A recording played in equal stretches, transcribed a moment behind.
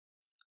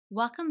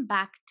Welcome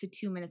back to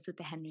 2 Minutes with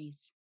the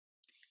Henrys.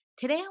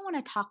 Today, I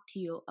want to talk to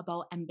you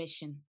about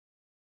ambition.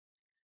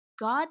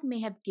 God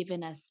may have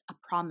given us a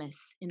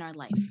promise in our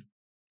life,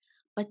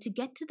 but to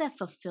get to the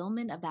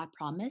fulfillment of that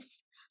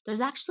promise,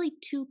 there's actually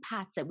two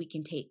paths that we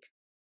can take: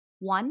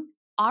 one,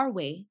 our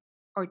way,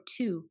 or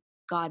two,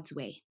 God's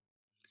way.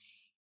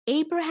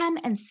 Abraham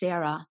and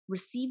Sarah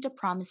received a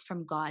promise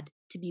from God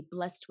to be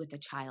blessed with a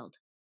child,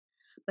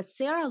 but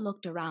Sarah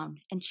looked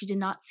around and she did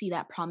not see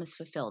that promise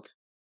fulfilled.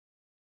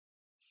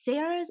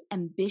 Sarah's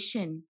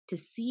ambition to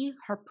see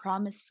her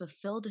promise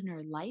fulfilled in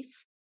her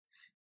life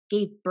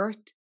gave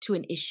birth to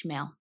an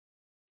Ishmael.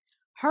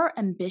 Her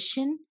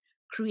ambition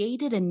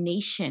created a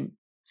nation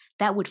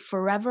that would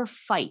forever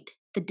fight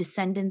the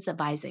descendants of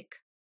Isaac.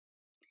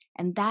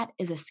 And that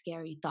is a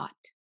scary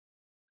thought.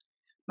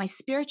 My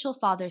spiritual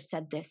father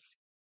said this: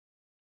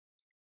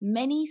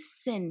 many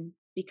sin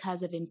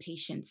because of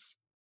impatience.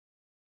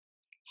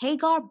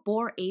 Hagar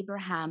bore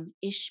Abraham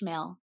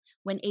Ishmael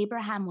when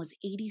Abraham was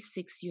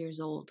 86 years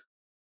old.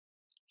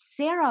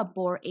 Sarah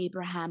bore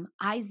Abraham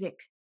Isaac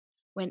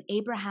when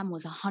Abraham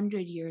was 100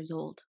 years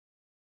old.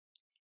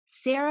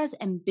 Sarah's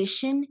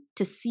ambition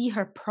to see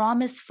her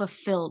promise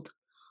fulfilled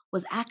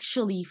was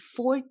actually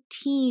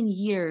 14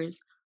 years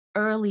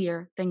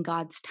earlier than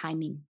God's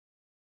timing.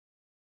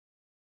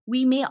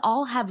 We may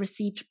all have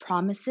received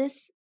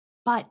promises,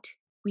 but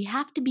we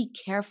have to be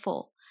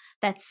careful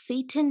that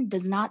Satan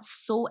does not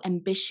sow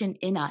ambition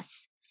in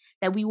us,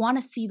 that we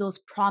want to see those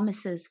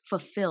promises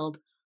fulfilled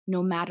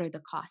no matter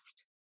the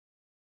cost.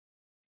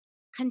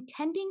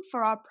 Contending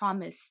for our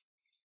promise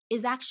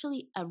is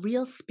actually a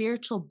real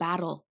spiritual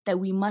battle that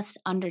we must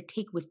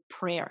undertake with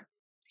prayer.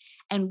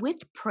 And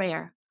with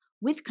prayer,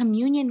 with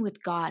communion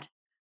with God,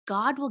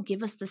 God will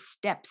give us the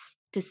steps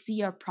to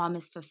see our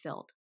promise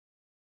fulfilled.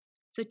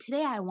 So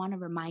today I want to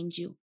remind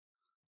you,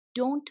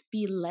 don't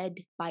be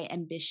led by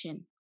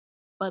ambition,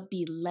 but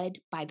be led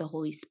by the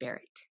Holy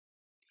Spirit.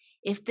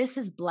 If this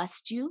has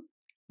blessed you,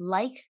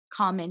 like,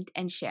 comment,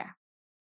 and share.